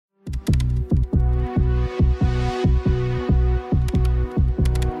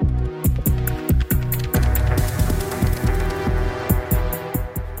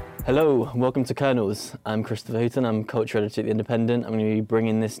Hello, welcome to Kernels. I'm Christopher Hooton, I'm culture editor at The Independent. I'm going to be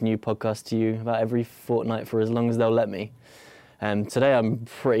bringing this new podcast to you about every fortnight for as long as they'll let me. Today I'm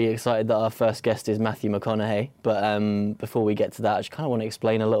pretty excited that our first guest is Matthew McConaughey, but before we get to that, I just kind of want to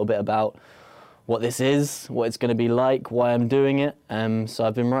explain a little bit about what this is, what it's going to be like, why I'm doing it. So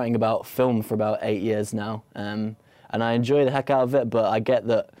I've been writing about film for about 8 years now, and I enjoy the heck out of it, but I get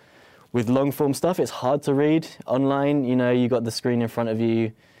that with long form stuff, it's hard to read online. You know, you got the screen in front of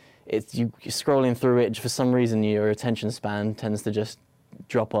you. You're scrolling through it, for some reason your attention span tends to just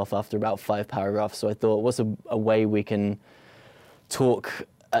drop off after about 5 paragraphs. So I thought, what's a way we can talk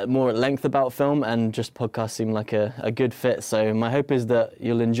more at length about film, and just podcasts seem like a good fit. So my hope is that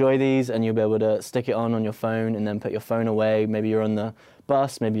you'll enjoy these and you'll be able to stick it on your phone and then put your phone away. Maybe you're on the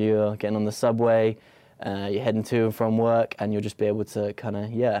bus, maybe you're getting on the subway, you're heading to and from work, and you'll just be able to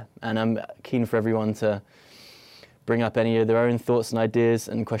and I'm keen for everyone to bring up any of their own thoughts and ideas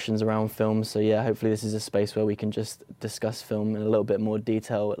and questions around film. So yeah, hopefully this is a space where we can just discuss film in a little bit more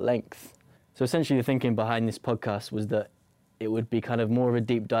detail at length. So essentially the thinking behind this podcast was that it would be kind of more of a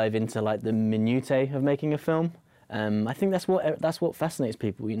deep dive into like the minutiae of making a film. I think that's what fascinates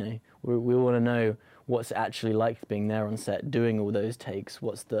people, you know. We want to know what's it actually like being there on set, doing all those takes.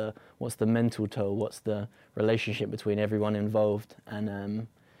 What's the mental toll? What's the relationship between everyone involved? And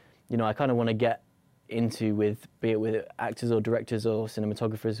I kind of want to get into be it with actors or directors or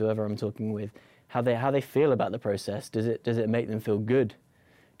cinematographers, whoever I'm talking with, how they feel about the process. Does it make them feel good?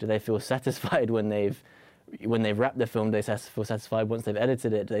 Do they feel satisfied when they've wrapped the film? Do they feel satisfied once they've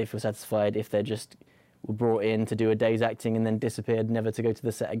edited it? Do they feel satisfied if they're just brought in to do a day's acting and then disappeared, never to go to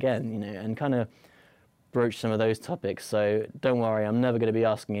the set again? You know, and kind of broach some of those topics. So don't worry, I'm never going to be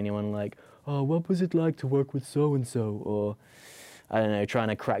asking anyone like, oh, what was it like to work with so and so, or I don't know, trying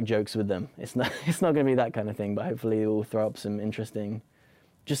to crack jokes with them. It's not going to be that kind of thing, but hopefully it will throw up some interesting,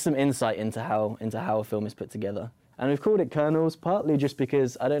 just some insight into how a film is put together. And we've called it Kernels partly just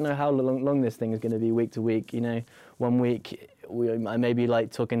because I don't know how long this thing is going to be week to week. You know, one week I may be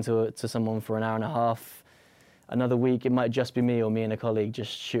like talking to someone for an hour and a half. Another week it might just be me or me and a colleague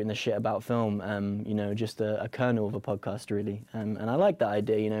just shooting the shit about film. Just a kernel of a podcast really. And I like that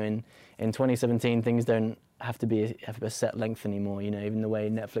idea. You know, in 2017 things don't have a set length anymore. You know, even the way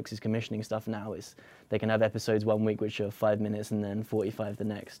Netflix is commissioning stuff now is they can have episodes one week which are 5 minutes and then 45 the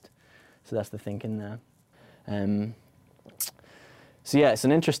next. So that's the thinking there. So yeah, it's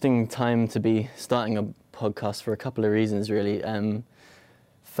an interesting time to be starting a podcast for a couple of reasons really.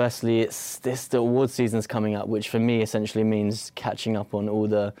 Firstly, the award season's coming up, which for me essentially means catching up on all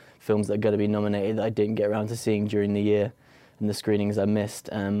the films that are going to be nominated that I didn't get around to seeing during the year and the screenings I missed.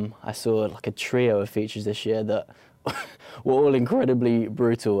 I saw like a trio of features this year that were all incredibly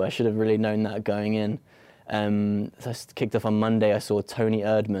brutal. I should have really known that going in. So I kicked off on Monday. I saw Tony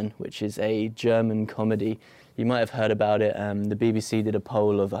Erdmann, which is a German comedy. You might have heard about it. The BBC did a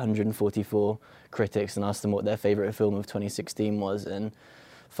poll of 144 critics and asked them what their favourite film of 2016 was, and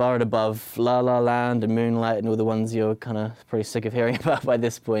far and above La La Land and Moonlight and all the ones you're kind of pretty sick of hearing about by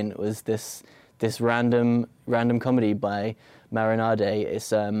this point was this random comedy by Marinade.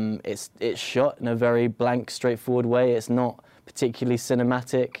 It's shot in a very blank, straightforward way. It's not particularly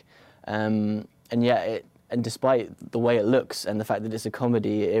cinematic, and despite the way it looks and the fact that it's a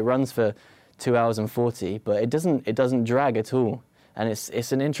comedy, it runs for 2 hours and 40, but it doesn't drag at all. And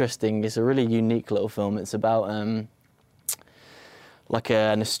it's a really unique little film. It's about an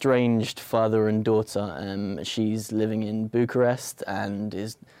estranged father and daughter. She's living in Bucharest and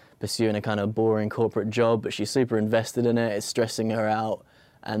is pursuing a kind of boring corporate job, but she's super invested in it. It's stressing her out.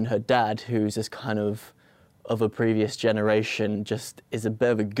 And her dad, who's this kind of a previous generation, just is a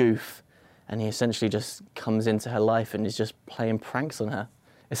bit of a goof. And he essentially just comes into her life and is just playing pranks on her.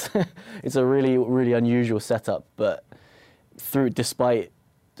 It's a really, really unusual setup, but despite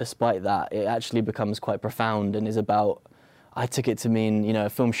that, it actually becomes quite profound and is about, I took it to mean, you know, a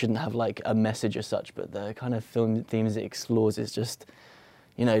film shouldn't have like a message as such, but the kind of film themes it explores is just,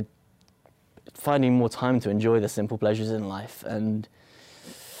 you know, finding more time to enjoy the simple pleasures in life. And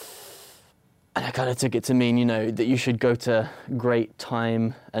I kind of took it to mean, you know, that you should go to great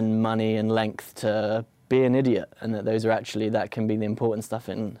time and money and length to be an idiot, and that can be the important stuff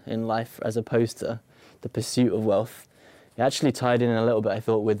in life as opposed to the pursuit of wealth. It actually tied in a little bit, I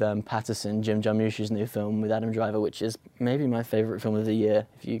thought, with Patterson, Jim Jarmusch's new film with Adam Driver, which is maybe my favourite film of the year,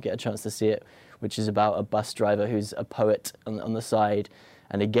 if you get a chance to see it, which is about a bus driver who's a poet on the side.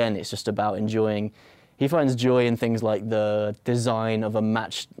 And again, it's just about enjoying. He finds joy in things like the design of a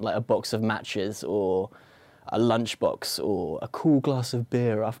match, like a box of matches, or a lunchbox or a cool glass of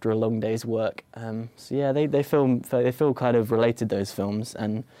beer after a long day's work. So yeah, they feel kind of related, those films,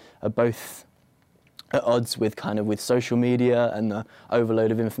 and are both at odds with social media and the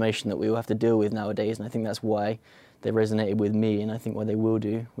overload of information that we all have to deal with nowadays. And I think that's why they resonated with me, and I think why they will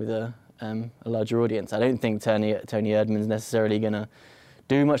do with a larger audience. I don't think Tony Erdmann's necessarily going to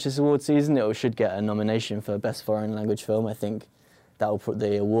do much this award season. It should get a nomination for Best Foreign Language Film. I think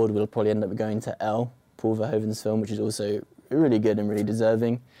the award will probably end up going to Elle, Paul Verhoeven's film, which is also really good and really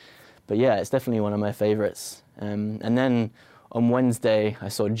deserving. But yeah, it's definitely one of my favourites. And then on Wednesday, I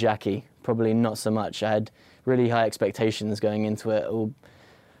saw Jackie. Probably not so much. I had really high expectations going into it. All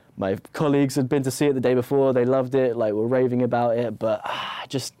my colleagues had been to see it the day before. They loved it, were raving about it. But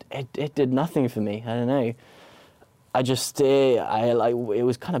it did nothing for me. I don't know. It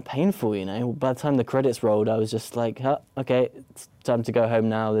was kind of painful, you know. By the time the credits rolled, I was just like, okay, it's time to go home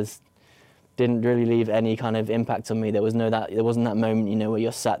now. Didn't really leave any kind of impact on me. There wasn't that moment, you know, where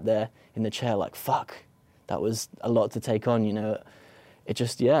you're sat there in the chair like, fuck, that was a lot to take on, you know. It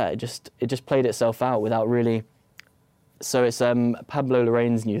just played itself out without really. So it's Pablo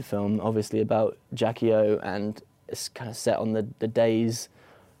Larraín's new film, obviously about Jackie O, and it's kind of set on the days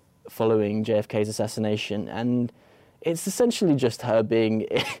following JFK's assassination, and it's essentially just her being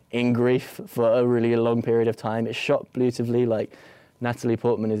in grief for a really long period of time. It's shot beautifully. Natalie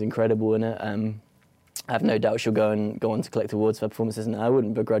Portman is incredible in it. I have no doubt she'll go on to collect awards for her performances, and I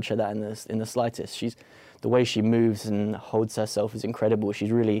wouldn't begrudge her that in the slightest. The way she moves and holds herself is incredible.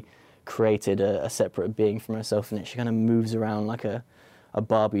 She's really created a separate being from herself in it. She kind of moves around like a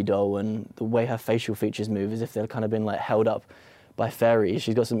Barbie doll, and the way her facial features move as if they've kind of been held up by fairies.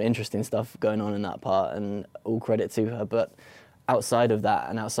 She's got some interesting stuff going on in that part, and all credit to her. But outside of that,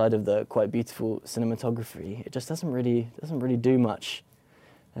 and outside of the quite beautiful cinematography, it just doesn't really do much.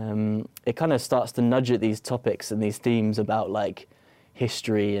 It kind of starts to nudge at these topics and these themes about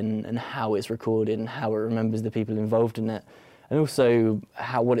history and how it's recorded and how it remembers the people involved in it, and also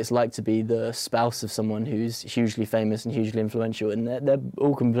what it's like to be the spouse of someone who's hugely famous and hugely influential. And they're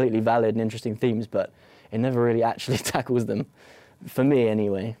all completely valid and interesting themes, but it never really actually tackles them, for me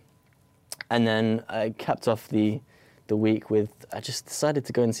anyway. And then I capped off the week with, I just decided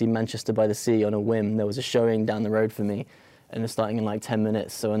to go and see Manchester by the Sea on a whim. There was a showing down the road for me, and it's starting in 10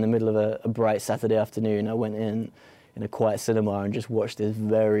 minutes. So in the middle of a bright Saturday afternoon, I went in a quiet cinema and just watched this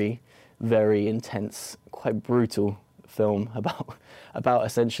very, very intense, quite brutal film about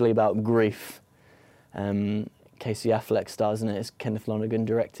essentially about grief. Casey Affleck stars in it. Kenneth Lonergan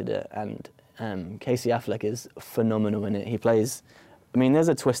directed it, and Casey Affleck is phenomenal in it. He plays, there's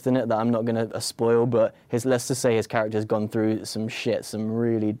a twist in it that I'm not going to spoil, but let's just say his character's gone through some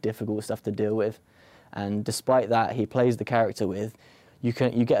really difficult stuff to deal with, and despite that, he plays the character with, you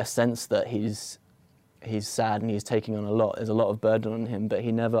get a sense that he's sad and he's taking on a lot. There's a lot of burden on him, but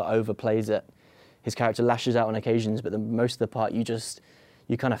he never overplays it. His character lashes out on occasions, but most of the part you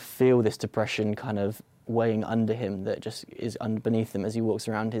kind of feel this depression kind of weighing under him that just is beneath him as he walks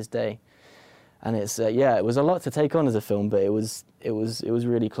around his day. And it's it was a lot to take on as a film, but it was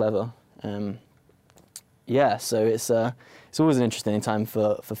really clever. So it's always an interesting time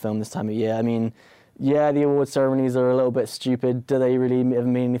for film this time of year. The award ceremonies are a little bit stupid. Do they really ever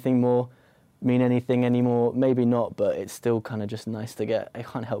mean anything anymore? Maybe not, but it's still kind of just nice to get. I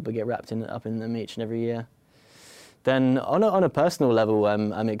can't help but get wrapped up in them each and every year. Then on a personal level,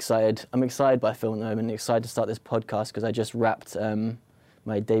 I'm excited. I'm excited by film at the moment. Excited to start this podcast because I just wrapped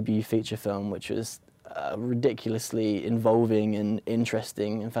my debut feature film, which was a ridiculously involving and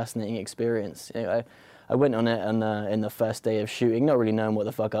interesting and fascinating experience. I went on it in the first day of shooting, not really knowing what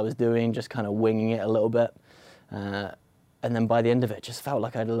the fuck I was doing, just kind of winging it a little bit. And then by the end of it, just felt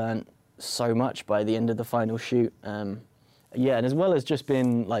like I'd learnt so much by the end of the final shoot. And as well as just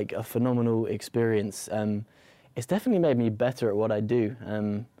being a phenomenal experience, it's definitely made me better at what I do.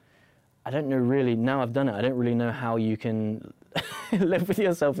 I don't know really, now I've done it, I don't really know how you can live with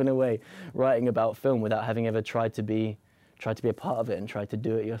yourself in a way, writing about film without having ever tried to be a part of it and tried to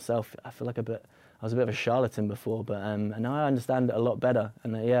do it yourself. I feel like I was a bit of a charlatan before, but now I understand it a lot better,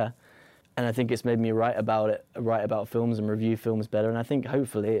 and and I think it's made me write about films and review films better, and I think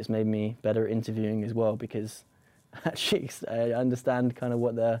hopefully it's made me better at interviewing as well, because actually I understand kind of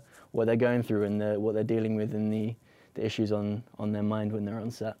what they're going through and what they're dealing with and the issues on their mind when they're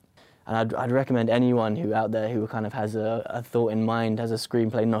on set. And I'd recommend anyone out there who kind of has a thought in mind, has a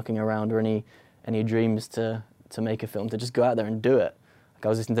screenplay knocking around, or any dreams to make a film, to just go out there and do it. I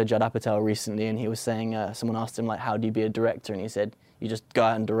was listening to Judd Apatow recently, and he was saying, someone asked him how do you be a director, and he said, you just go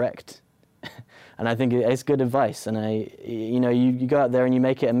out and direct. And I think it's good advice. And you go out there and you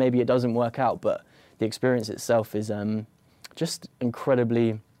make it, and maybe it doesn't work out, but the experience itself is just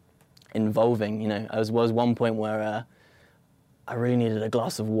incredibly involving. You know, I was one point where I really needed a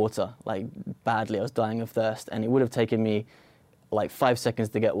glass of water, like badly. I was dying of thirst, and it would have taken me like 5 seconds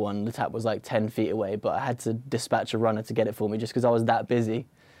to get one. The tap was like 10 feet away, but I had to dispatch a runner to get it for me just because I was that busy.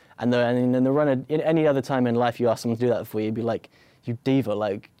 And the runner, in any other time in life you ask someone to do that for you, you'd be like, you diva,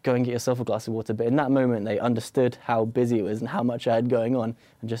 like go and get yourself a glass of water. But in that moment, they understood how busy it was and how much I had going on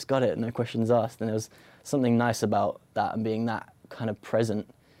and just got it, no questions asked. And there was something nice about that and being that kind of present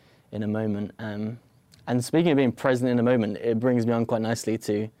in a moment. And speaking of being present in a moment, it brings me on quite nicely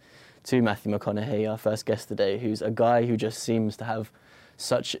to Matthew McConaughey, our first guest today, who's a guy who just seems to have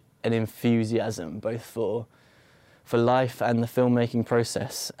such an enthusiasm both for life and the filmmaking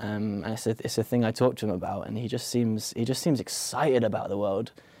process. And it's a thing I talk to him about, and he just seems excited about the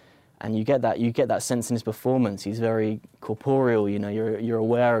world. And you get that sense in his performance. He's very corporeal, you know, you're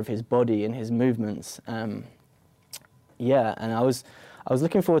aware of his body and his movements. And I was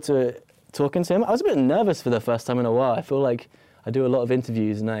looking forward to talking to him. I was a bit nervous for the first time in a while. I feel like I do a lot of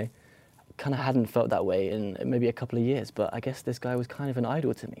interviews and I kind of hadn't felt that way in maybe a couple of years, but I guess this guy was kind of an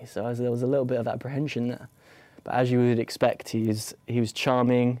idol to me, so there was a little bit of apprehension there. But as you would expect, he was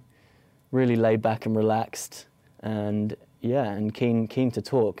charming, really laid back and relaxed, and keen to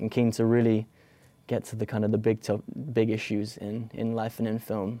talk and keen to really get to the kind of the big issues in life and in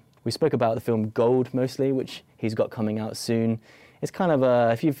film. We spoke about the film Gold mostly, which he's got coming out soon. It's kind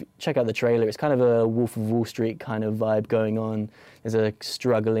of if you check out the trailer, it's kind of a Wolf of Wall Street kind of vibe going on. There's a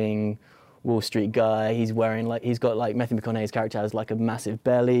struggling Wall Street guy. He's got Matthew McConaughey's character has like a massive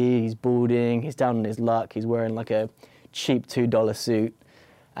belly. He's balding. He's down on his luck. He's wearing like a cheap $2 suit,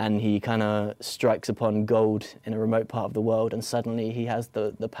 and he kind of strikes upon gold in a remote part of the world. And suddenly he has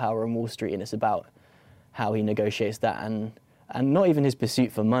the power on Wall Street, and it's about how he negotiates that, and not even his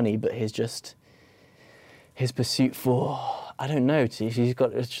pursuit for money, but his pursuit for, I don't know, he's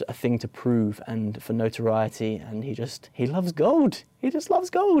got a thing to prove and for notoriety, and he loves gold. He just loves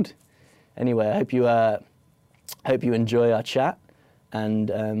gold. Anyway, I hope you enjoy our chat,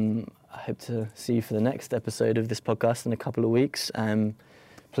 and I hope to see you for the next episode of this podcast in a couple of weeks.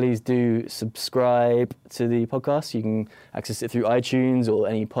 Please do subscribe to the podcast. You can access it through iTunes or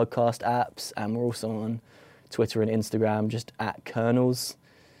any podcast apps, and we're also on Twitter and Instagram, just @Kernels.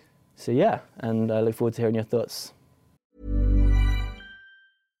 So yeah, and I look forward to hearing your thoughts.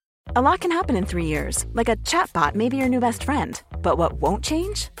 A lot can happen in 3 years, like a chatbot may be your new best friend. But what won't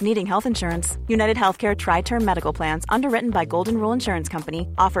change? Needing health insurance. United Healthcare Tri-Term Medical Plans, underwritten by Golden Rule Insurance Company,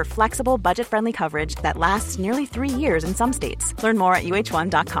 offer flexible, budget-friendly coverage that lasts nearly 3 years in some states. Learn more at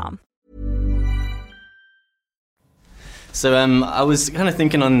uh1.com. So I was kind of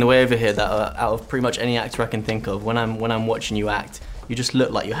thinking on the way over here that out of pretty much any actor I can think of, when I'm watching you act, you just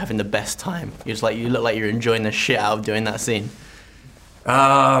look like you're having the best time. You look like you're enjoying the shit out of doing that scene.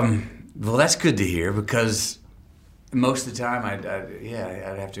 Well, that's good to hear, because most of the time, I'd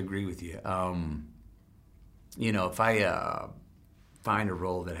have to agree with you. You know, if I find a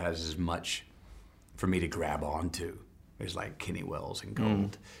role that has as much for me to grab onto as like Kenny Wells and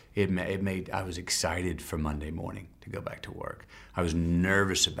Gold, I was excited for Monday morning to go back to work. I was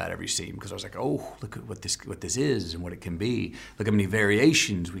nervous about every scene because I was like, oh, look at what this is and what it can be. Look how many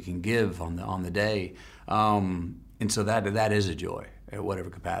variations we can give on the day. And so that is a joy at whatever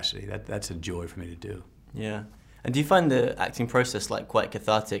capacity. That's a joy for me to do. Yeah. And do you find the acting process like quite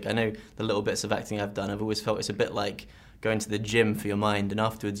cathartic? I know the little bits of acting I've done, I've always felt it's a bit like going to the gym for your mind, and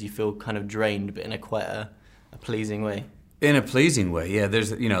afterwards you feel kind of drained, but in a quite a pleasing way. In a pleasing way, yeah. There's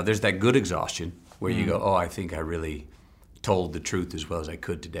that good exhaustion where you go, oh, I think I really told the truth as well as I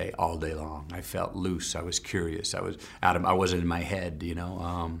could today, all day long. I felt loose. I was curious. I wasn't in my head, you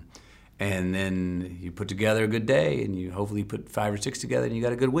know. And then you put together a good day, and you hopefully put 5 or 6 together, and you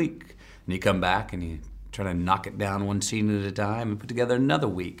got a good week. And you come back and you try to knock it down one scene at a time and put together another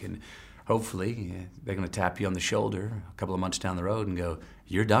week. And hopefully they're going to tap you on the shoulder a couple of months down the road and go,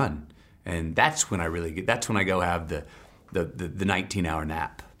 you're done. And that's when I go have the 19-hour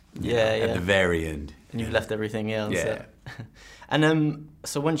nap. At the very end. And you've left everything else. Yeah. And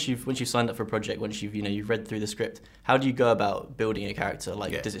so once you've signed up for a project, once you've read through the script, how do you go about building a character?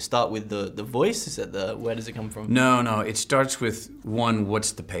 Does it start with the voice? Is it where does it come from? No. It starts with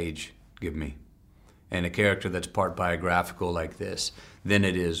what's the page give me? And a character that's part biographical like this. Then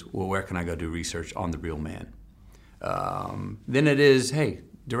it is, where can I go do research on the real man? Then it is, hey,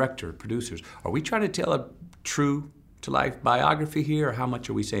 director, producers, are we trying to tell a true to life biography here, or how much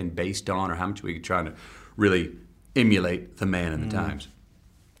are we saying based on, or how much are we trying to really emulate the man in the times?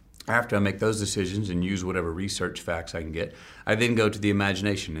 After I make those decisions and use whatever research facts I can get, I then go to the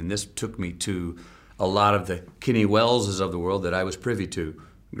imagination, and this took me to a lot of the Kenny Welleses of the world that I was privy to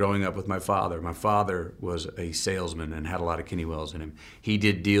growing up with my father. My father was a salesman and had a lot of Kenny Wells in him. He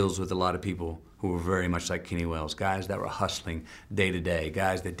did deals with a lot of people who were very much like Kenny Wells, guys that were hustling day to day,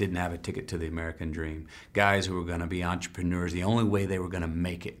 guys that didn't have a ticket to the American dream, guys who were going to be entrepreneurs. The only way they were going to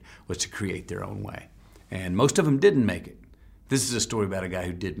make it was to create their own way. And most of them didn't make it. This is a story about a guy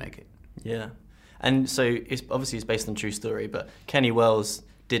who did make it. Yeah. And so it's based on a true story, but Kenny Wells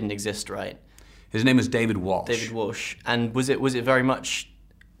didn't exist, right? His name is David Walsh. David Walsh. And was it very much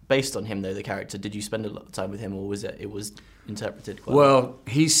based on him, though, the character? Did you spend a lot of time with him, or was it was interpreted quite well?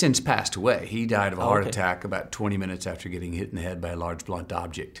 He's since passed away. He died of a heart attack about 20 minutes after getting hit in the head by a large blunt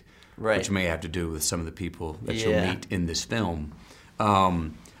object, which may have to do with some of the people that you'll meet in this film.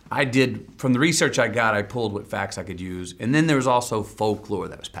 I did, from the research I got, I pulled what facts I could use, and then there was also folklore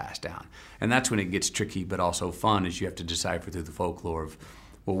that was passed down. And that's when it gets tricky, but also fun, is you have to decipher through the folklore of,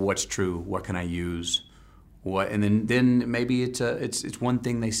 well, what's true, what can I use, and then maybe it's one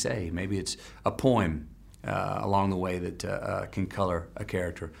thing they say, maybe it's a poem along the way that can color a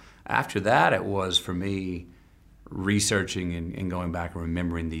character. After that, it was, for me, researching and going back and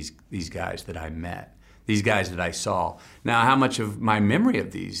remembering these guys that I met. These guys that I saw. Now, how much of my memory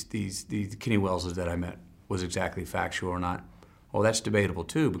of these Kenny Welleses that I met was exactly factual or not? Well, that's debatable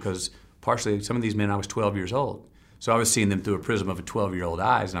too, because partially some of these men I was 12 years old. So I was seeing them through a prism of a 12-year-old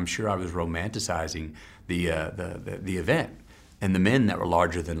eyes, and I'm sure I was romanticizing the event and the men that were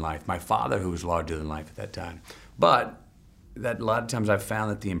larger than life. My father, who was larger than life at that time. But that a lot of times I've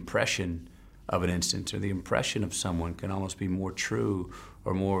found that the impression of an instance or the impression of someone can almost be more true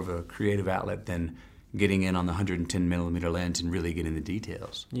or more of a creative outlet than getting in on the 110 millimeter lens and really getting the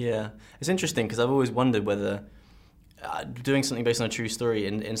details. Yeah, it's interesting because I've always wondered whether doing something based on a true story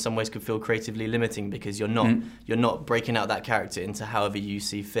in some ways could feel creatively limiting, because you're not breaking out that character into however you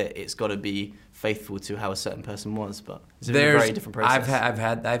see fit. It's got to be faithful to how a certain person was, but it's a very different process.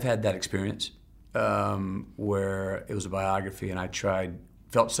 I've had that experience where it was a biography, and I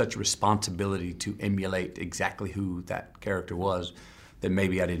felt such a responsibility to emulate exactly who that character was, that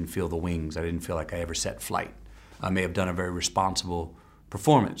maybe I didn't feel the wings. I didn't feel like I ever set flight. I may have done a very responsible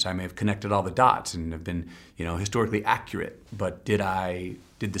performance. I may have connected all the dots and have been, historically accurate. But did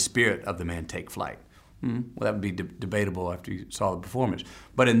the spirit of the man take flight? Well, that would be debatable after you saw the performance.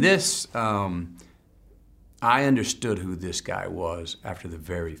 But in this, I understood who this guy was after the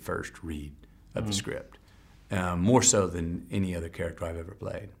very first read of the script, more so than any other character I've ever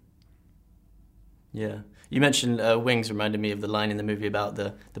played. Yeah. You mentioned wings reminded me of the line in the movie about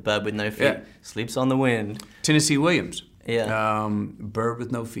the bird with no feet. Yeah. Sleeps on the wind. Tennessee Williams. Yeah. Bird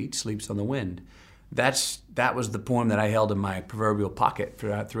with no feet sleeps on the wind. That was the poem that I held in my proverbial pocket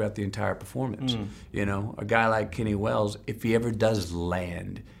throughout the entire performance. A guy like Kenny Wells, if he ever does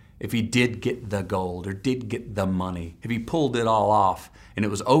land, if he did get the gold or did get the money, if he pulled it all off and it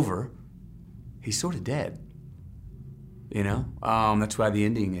was over, he's sort of dead. That's why the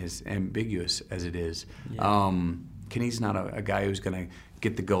ending is ambiguous as it is. Yeah. Kenny's not a guy who's going to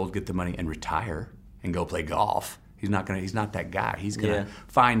get the gold, get the money, and retire and go play golf. He's not that guy. He's going to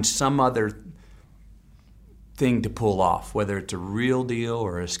find some other thing to pull off, whether it's a real deal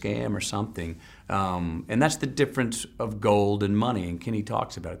or a scam or something. And that's the difference of gold and money. And Kenny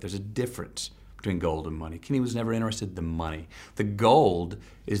talks about it. There's a difference between gold and money. Kenny was never interested in the money. The gold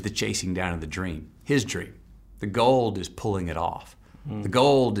is the chasing down of the dream, his dream. The gold is pulling it off. The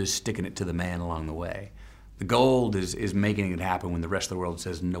gold is sticking it to the man along the way. The gold is making it happen when the rest of the world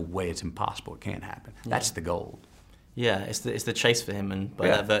says, no way, it's impossible, it can't happen. Yeah. That's the gold. Yeah, it's the chase for him, and by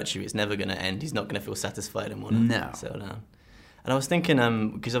that virtue, it's never going to end. He's not going to feel satisfied and want to settle down. And I was thinking,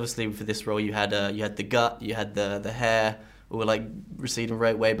 because obviously for this role you had the gut, you had the hair, all like receding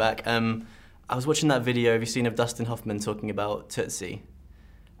right way back. I was watching that video, have you seen, of Dustin Hoffman talking about Tootsie?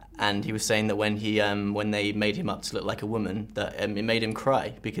 And he was saying that when they made him up to look like a woman, that it made him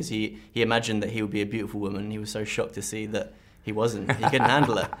cry because he imagined that he would be a beautiful woman. He was so shocked to see that he wasn't. He couldn't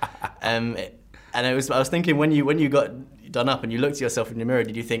handle it. And I was thinking, when you got done up and you looked at yourself in the mirror,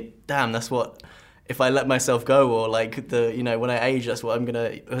 did you think, damn, that's what, if I let myself go, or like when I age, that's what I'm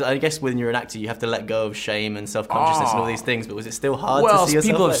gonna. I guess when you're an actor, you have to let go of shame and self-consciousness and all these things. But was it still hard to see yourself?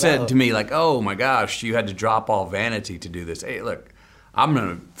 Well, people have said to me, like, oh my gosh, you had to drop all vanity to do this. Hey, look. I'm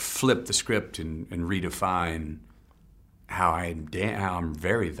going to flip the script and redefine how I'm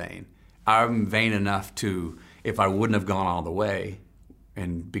very vain. I'm vain enough to, if I wouldn't have gone all the way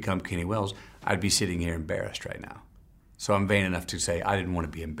and become Kenny Wells, I'd be sitting here embarrassed right now. So I'm vain enough to say I didn't want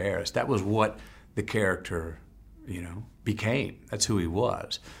to be embarrassed. That was what the character, became. That's who he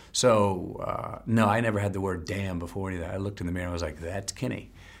was. So, no, I never had the word damn before any of that. I looked in the mirror and I was like, that's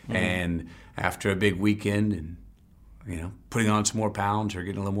Kenny. And after a big weekend and, putting on some more pounds or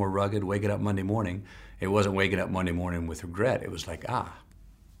getting a little more rugged, waking up Monday morning, it wasn't waking up Monday morning with regret. It was like,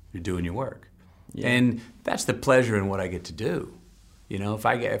 you're doing your work. Yeah. And that's the pleasure in what I get to do. If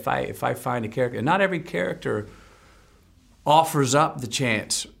I find a character, and not every character offers up the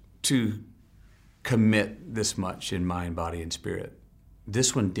chance to commit this much in mind, body, and spirit.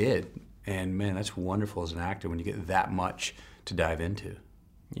 This one did. And man, that's wonderful as an actor when you get that much to dive into.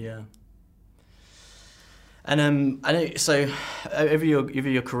 Yeah. And I know. So over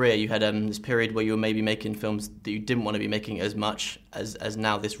your career, you had this period where you were maybe making films that you didn't want to be making as much as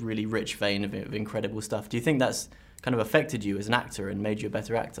now. This really rich vein of incredible stuff. Do you think that's kind of affected you as an actor and made you a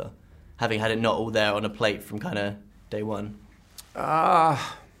better actor, having had it not all there on a plate from kind of day one? I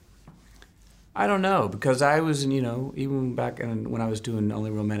don't know, because I was, even back when I was doing only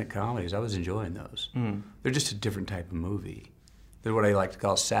romantic comedies, I was enjoying those. They're just a different type of movie. They're what I like to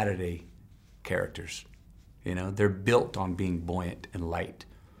call Saturday characters. They're built on being buoyant and light.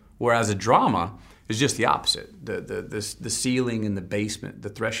 Whereas a drama is just the opposite. The ceiling in the basement, the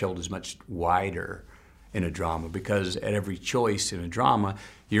threshold is much wider in a drama, because at every choice in a drama,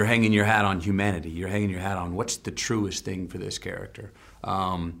 you're hanging your hat on humanity. You're hanging your hat on what's the truest thing for this character.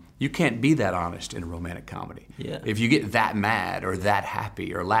 You can't be that honest in a romantic comedy. Yeah. If you get that mad or that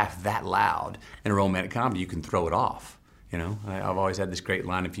happy or laugh that loud in a romantic comedy, you can throw it off. I've always had this great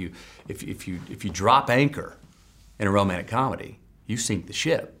line: if you drop anchor in a romantic comedy, you sink the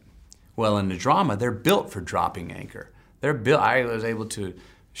ship. Well, in the drama, they're built for dropping anchor. They're built. I was able to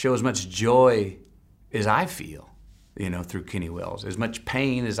show as much joy as I feel, through Kenny Wells, as much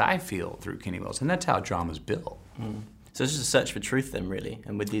pain as I feel through Kenny Wells, and that's how drama's built. So it's just a search for truth then, really,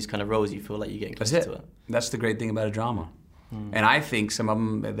 and with these kind of roles, you feel like you're getting closer to it. That's the great thing about a drama. And I think some of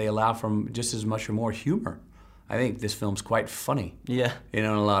them, they allow for just as much or more humor. I think this film's quite funny. Yeah. In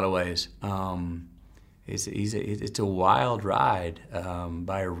a lot of ways. It's a wild ride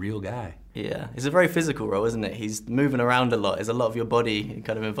by a real guy. Yeah. It's a very physical role, isn't it? He's moving around a lot. There's a lot of your body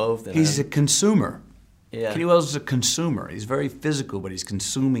kind of involved in it. He's a consumer. Yeah. Kenny Wells is a consumer. He's very physical, but he's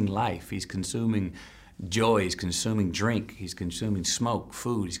consuming life. He's consuming joy. He's consuming drink. He's consuming smoke,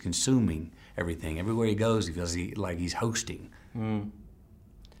 food. He's consuming everything. Everywhere he goes, he feels like he's hosting. And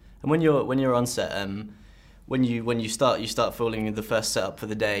when you're on set, when you start filming the first setup for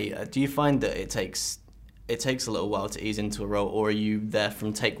the day, do you find that it takes a little while to ease into a role, or are you there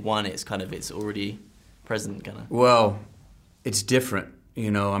from take one? It's already present, kind of. Well, it's different.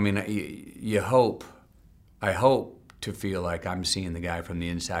 I hope to feel like I'm seeing the guy from the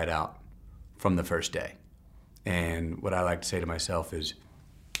inside out from the first day. And what I like to say to myself is,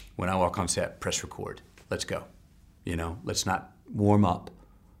 when I walk on set, press record. Let's go. Let's not warm up.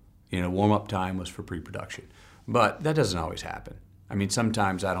 Warm-up time was for pre-production. But that doesn't always happen.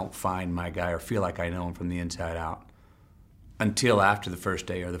 Sometimes I don't find my guy or feel like I know him from the inside out until after the first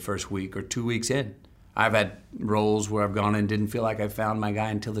day or the first week or 2 weeks in. I've had roles where I've gone and didn't feel like I found my guy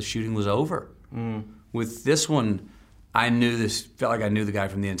until the shooting was over. With this one, felt like I knew the guy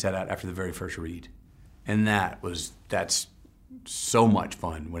from the inside out after the very first read. And that's so much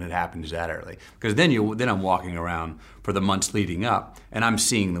fun when it happens that early. Because then I'm walking around for the months leading up, and I'm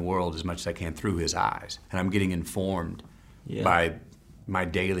seeing the world as much as I can through his eyes. And I'm getting informed by my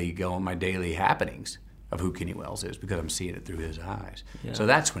daily happenings of who Kenny Wells is, because I'm seeing it through his eyes. Yeah. So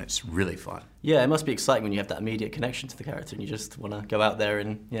that's when it's really fun. Yeah, it must be exciting when you have that immediate connection to the character and you just want to go out there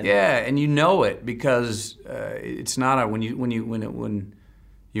and... Yeah, and you know it because it's not when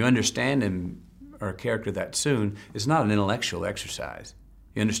you understand him or a character that soon, it's not an intellectual exercise.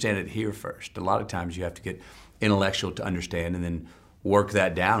 You understand it here first. A lot of times you have to get intellectual to understand and then work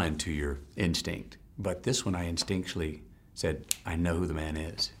that down into your instinct. But this one I instinctually said, I know who the man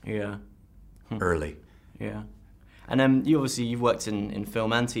is. Yeah. Early. Yeah. And you've worked in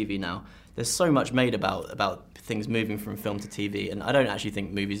film and TV now. There's so much made about things moving from film to TV, and I don't actually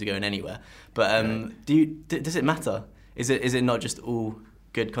think movies are going anywhere. But does it matter? Is it not just all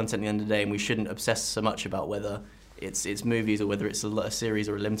good content at the end of the day, and we shouldn't obsess so much about whether it's movies or whether it's a series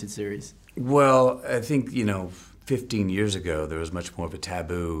or a limited series? Well, I think 15 years ago there was much more of a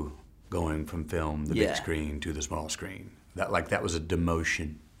taboo going from film, the big screen, to the small screen. That was a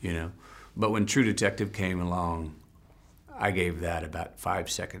demotion, But when True Detective came along, I gave that about 5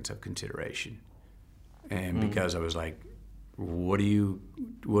 seconds of consideration. And because I was like, what are you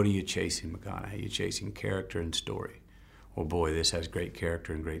chasing, McConaughey? You're chasing character and story. Well, boy, this has great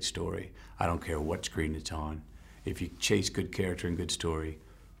character and great story. I don't care what screen it's on. If you chase good character and good story,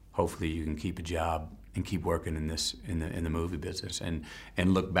 hopefully you can keep a job and keep working in the movie business and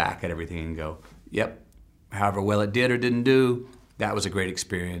look back at everything and go, yep, however well it did or didn't do, that was a great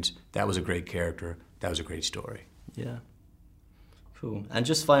experience. That was a great character. That was a great story. Yeah. Cool. And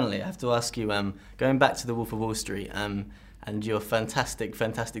just finally, I have to ask you, going back to The Wolf of Wall Street, and your fantastic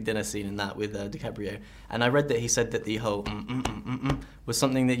dinner scene in that with DiCaprio, and I read that he said that the whole was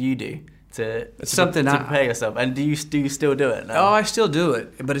something that you do to prepare yourself. And do you still do it now? Oh, I still do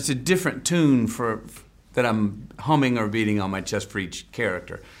it, but it's a different tune that I'm humming or beating on my chest for each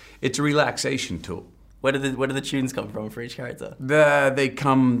character. It's a relaxation tool. Where do the tunes come from for each character? They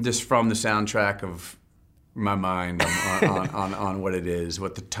come just from the soundtrack of my mind on what it is,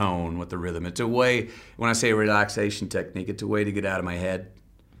 what the tone, what the rhythm. It's a way, when I say a relaxation technique, it's a way to get out of my head.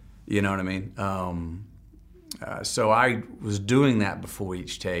 You know what I mean? So I was doing that before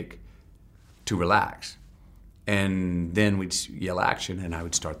each take to relax. And then we'd yell action, and I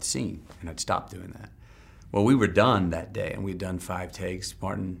would start the scene, and I'd stop doing that. Well, we were done that day, and we'd done 5 takes.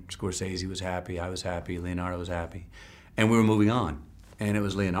 Martin Scorsese was happy, I was happy, Leonardo was happy, and we were moving on. And it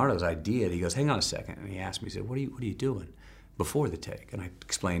was Leonardo's idea. He goes, hang on a second. And he asked me, he said, what are you doing before the take? And I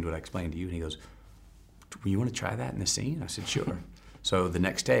explained what I explained to you. And he goes, you want to try that in the scene? I said, sure. So the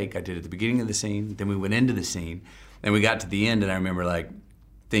next take, I did at the beginning of the scene. Then we went into the scene. And we got to the end, and I remember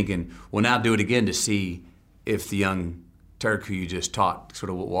thinking, well, now do it again to see if the young Turk who you just taught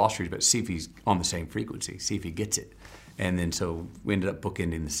sort of what Wall Street is, but see if he's on the same frequency, see if he gets it. And then so we ended up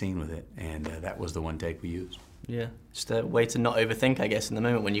bookending the scene with it. And that was the one take we used. Yeah, just a way to not overthink, I guess, in the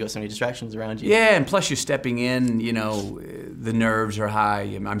moment when you've got so many distractions around you. Yeah, and plus you're stepping in, the nerves are high.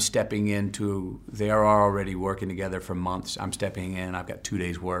 I'm stepping into, they are already working together for months. I'm stepping in, I've got 2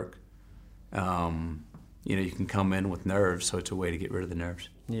 days' work. You can come in with nerves, so it's a way to get rid of the nerves.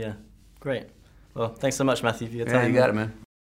 Yeah, great. Well, thanks so much, Matthew, for your time. Yeah, you got it, man.